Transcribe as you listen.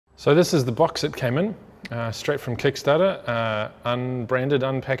So this is the box it came in, straight from Kickstarter, unbranded,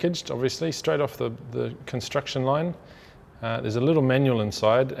 unpackaged, obviously, straight off the construction line. There's a little manual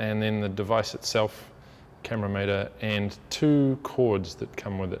inside, and then the device itself, CameraMator, and 2 cords that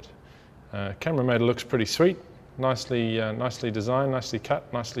come with it. CameraMator looks pretty sweet, nicely designed, nicely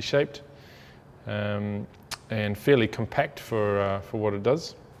cut, nicely shaped, and fairly compact for what it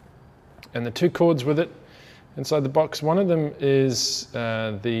does. And the 2 cords with it inside the box, one of them is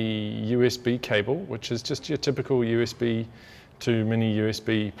the USB cable, which is just your typical USB to mini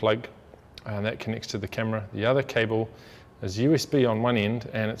USB plug, that connects to the camera. The other cable is USB on one end,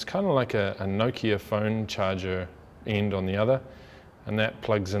 and it's kind of like a Nokia phone charger end on the other, and that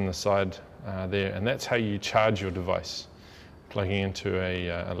plugs in the side there, and that's how you charge your device, plugging into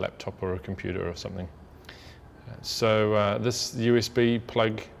a laptop or a computer or something. So this USB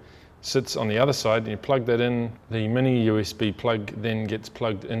plug sits on the other side, and you plug that in. The mini USB plug then gets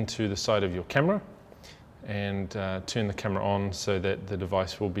plugged into the side of your camera and turn the camera on so that the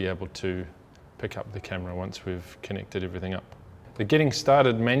device will be able to pick up the camera once we've connected everything up. The getting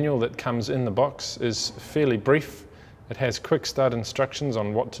started manual that comes in the box is fairly brief. It has quick start instructions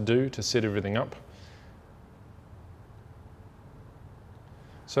on what to do to set everything up.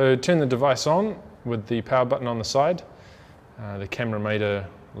 So turn the device on with the power button on the side. The CameraMator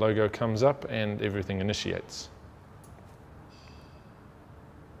logo comes up and everything initiates.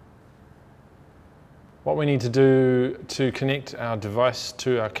 What we need to do to connect our device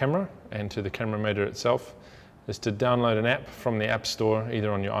to our camera and to the CameraMator itself is to download an app from the App Store,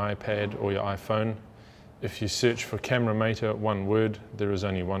 either on your iPad or your iPhone. If you search for CameraMator, one word, there is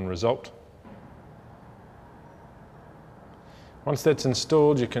only one result. Once that's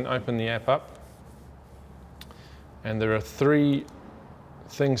installed, you can open the app up, and there are 3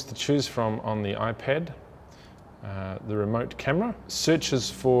 things to choose from on the iPad. The remote camera searches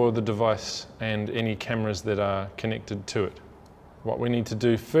for the device and any cameras that are connected to it. What we need to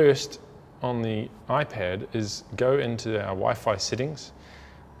do first on the iPad is go into our Wi-Fi settings,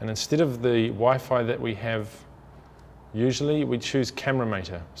 and instead of the Wi-Fi that we have usually, we choose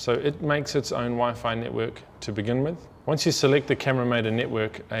CameraMator. So it makes its own Wi-Fi network to begin with. Once you select the CameraMator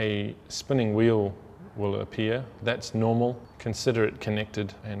network, a spinning wheel will appear. That's normal. Consider it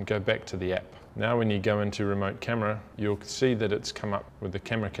connected and go back to the app. Now when you go into remote camera, you'll see that it's come up with the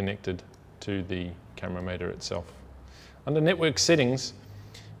camera connected to the CameraMator itself. Under network settings,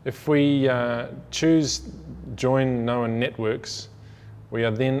 if we choose join known networks, we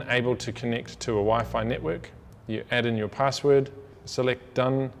are then able to connect to a Wi-Fi network. You add in your password, select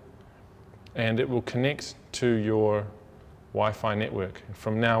done, and it will connect to your Wi-Fi network.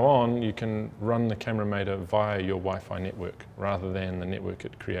 From now on, you can run the CameraMator via your Wi-Fi network rather than the network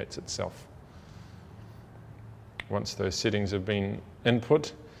it creates itself. Once those settings have been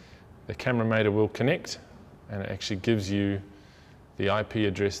input, the CameraMator will connect, and it actually gives you the IP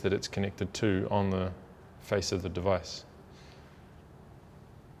address that it's connected to on the face of the device.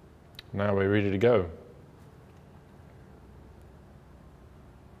 Now we're ready to go.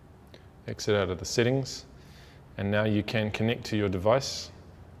 Exit out of the settings. And now you can connect to your device,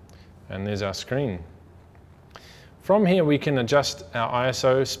 and there's our screen. From here we can adjust our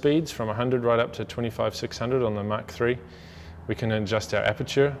ISO speeds from 100 right up to 25-600 on the Mark III. We can adjust our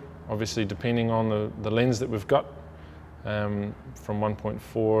aperture, obviously depending on the lens that we've got, from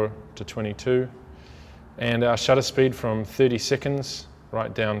 1.4 to 22, and our shutter speed from 30 seconds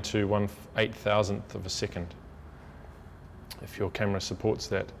right down to 1/8000th of a second, if your camera supports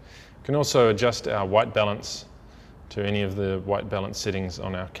that. You can also adjust our white balance to any of the white balance settings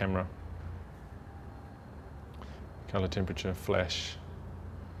on our camera. Color temperature, flash,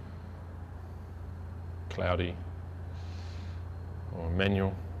 cloudy, or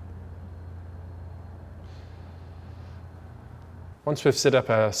manual. Once we've set up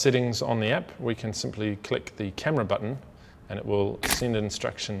our settings on the app, we can simply click the camera button and it will send an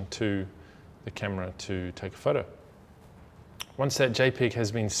instruction to the camera to take a photo. Once that JPEG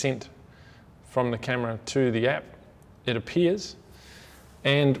has been sent from the camera to the app, it appears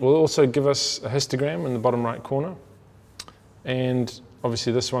and will also give us a histogram in the bottom right corner. And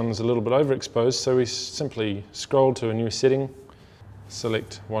obviously this one's a little bit overexposed, so we simply scroll to a new setting,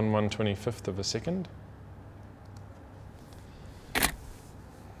 select 1/125th of a second.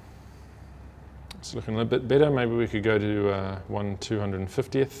 It's looking a little bit better. Maybe we could go to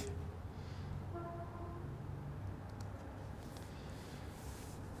 1/250th.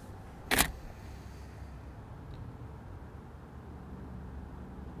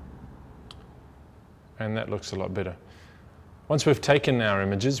 And that looks a lot better. Once we've taken our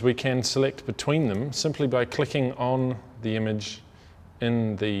images, we can select between them simply by clicking on the image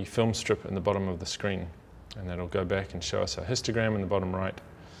in the film strip in the bottom of the screen, and that'll go back and show us a histogram in the bottom right.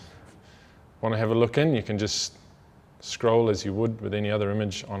 Want to have a look in, you can just scroll as you would with any other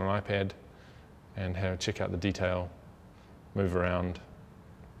image on an iPad and check out the detail, move around.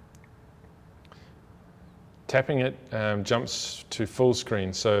 Tapping it jumps to full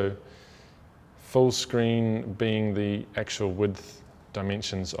screen, so full screen being the actual width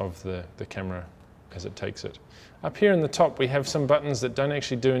dimensions of the camera as it takes it. Up here in the top we have some buttons that don't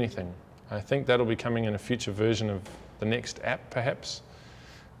actually do anything. I think that'll be coming in a future version of the next app perhaps.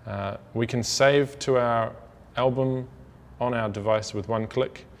 We can save to our album on our device with one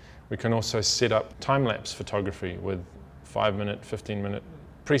click. We can also set up time-lapse photography with 5-minute, 15-minute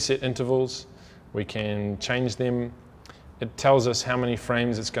preset intervals. We can change them. It tells us how many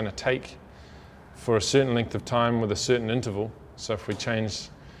frames it's going to take for a certain length of time with a certain interval. So if we change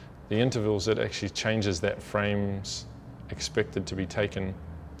the intervals, it actually changes that frames expected to be taken.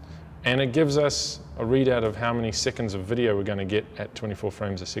 And it gives us a readout of how many seconds of video we're going to get at 24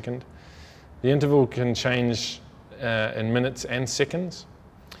 frames a second. The interval can change in minutes and seconds,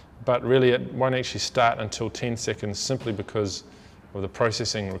 but really it won't actually start until 10 seconds simply because of the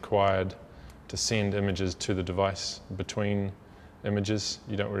processing required to send images to the device between images.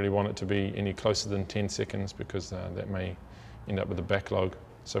 You don't really want it to be any closer than 10 seconds because that may end up with a backlog.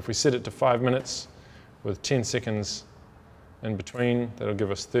 So if we set it to 5 minutes with 10 seconds in between, that'll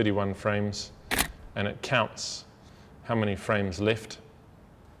give us 31 frames, and it counts how many frames left,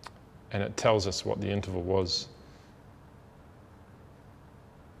 and it tells us what the interval was.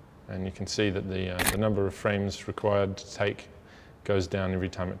 And you can see that the number of frames required to take goes down every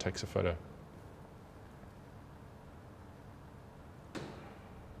time it takes a photo.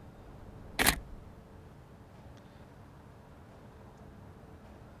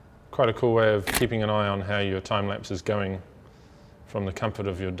 Quite a cool way of keeping an eye on how your time-lapse is going from the comfort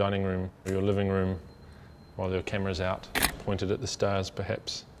of your dining room or your living room while your camera's out, pointed at the stars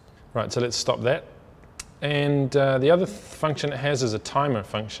perhaps. Right, so let's stop that. And the other function it has is a timer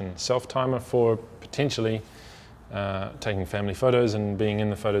function, self-timer for potentially taking family photos and being in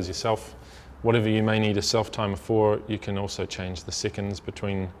the photos yourself. Whatever you may need a self-timer for, you can also change the seconds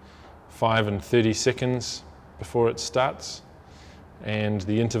between 5 and 30 seconds before it starts, and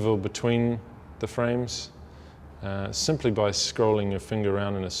the interval between the frames. Simply by scrolling your finger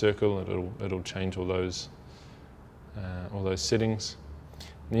around in a circle, it'll change all those settings.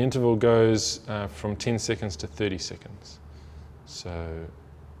 The interval goes from 10 seconds to 30 seconds. So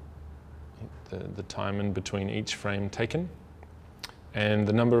the time in between each frame taken and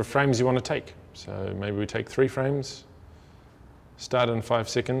the number of frames you want to take. So maybe we take 3 frames, start in 5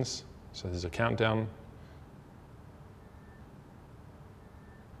 seconds, so there's a countdown.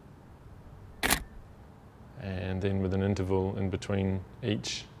 And then with an interval in between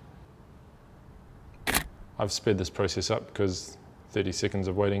each. I've sped this process up because 30 seconds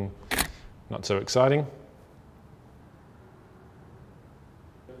of waiting, not so exciting.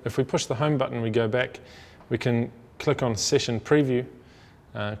 If we push the home button, we go back, we can click on Session Preview,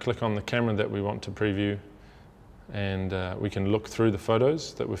 click on the camera that we want to preview, and we can look through the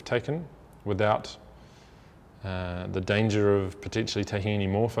photos that we've taken without the danger of potentially taking any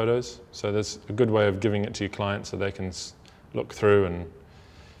more photos. So there's a good way of giving it to your client so they can look through and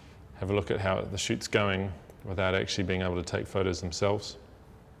have a look at how the shoot's going without actually being able to take photos themselves.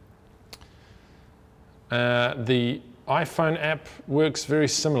 The iPhone app works very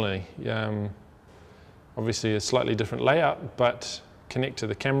similarly. Obviously a slightly different layout, but connect to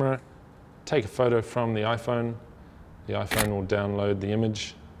the camera, take a photo from the iPhone will download the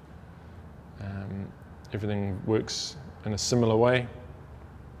image. Everything works in a similar way.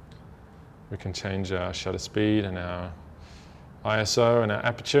 We can change our shutter speed and our ISO and our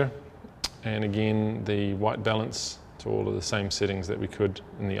aperture, and again the white balance to all of the same settings that we could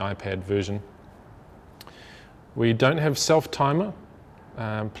in the iPad version. We don't have self-timer,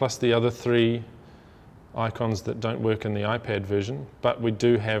 plus the other 3 icons that don't work in the iPad version, but we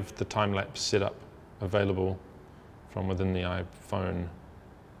do have the time-lapse setup available from within the iPhone.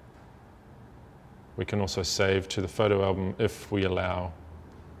 We can also save to the photo album if we allow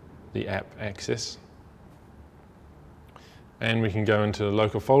the app access. And we can go into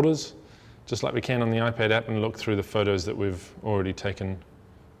local folders, just like we can on the iPad app, and look through the photos that we've already taken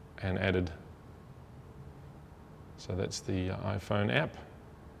and added. So that's the iPhone app.